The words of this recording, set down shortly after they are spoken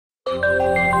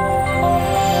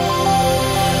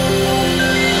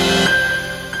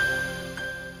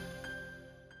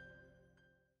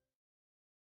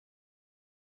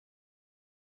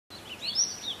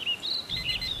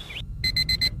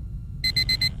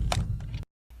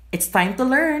It's time to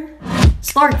learn.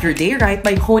 Start your day right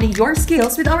by honing your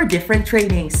skills with our different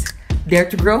trainings. Dare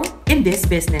to grow in this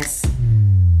business.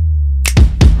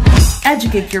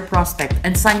 Educate your prospect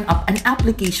and sign up an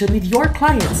application with your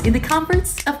clients in the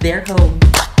comforts of their home.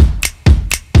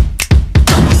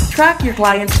 Track your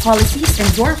clients' policies and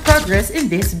your progress in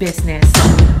this business.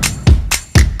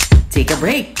 Take a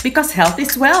break because health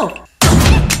is wealth.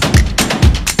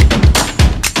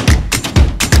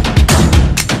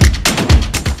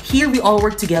 Here we all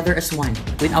work together as one,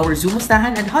 with our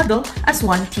Zumustahan and Huddle as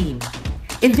one team.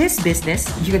 In this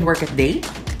business, you can work at day,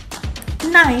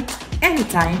 night,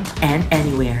 anytime, and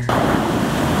anywhere.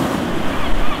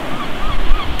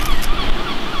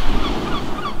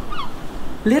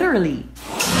 Literally.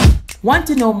 Want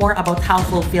to know more about how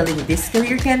fulfilling this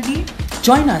career can be?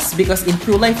 Join us because in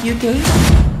Pru Life UK,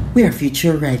 we're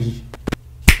future ready.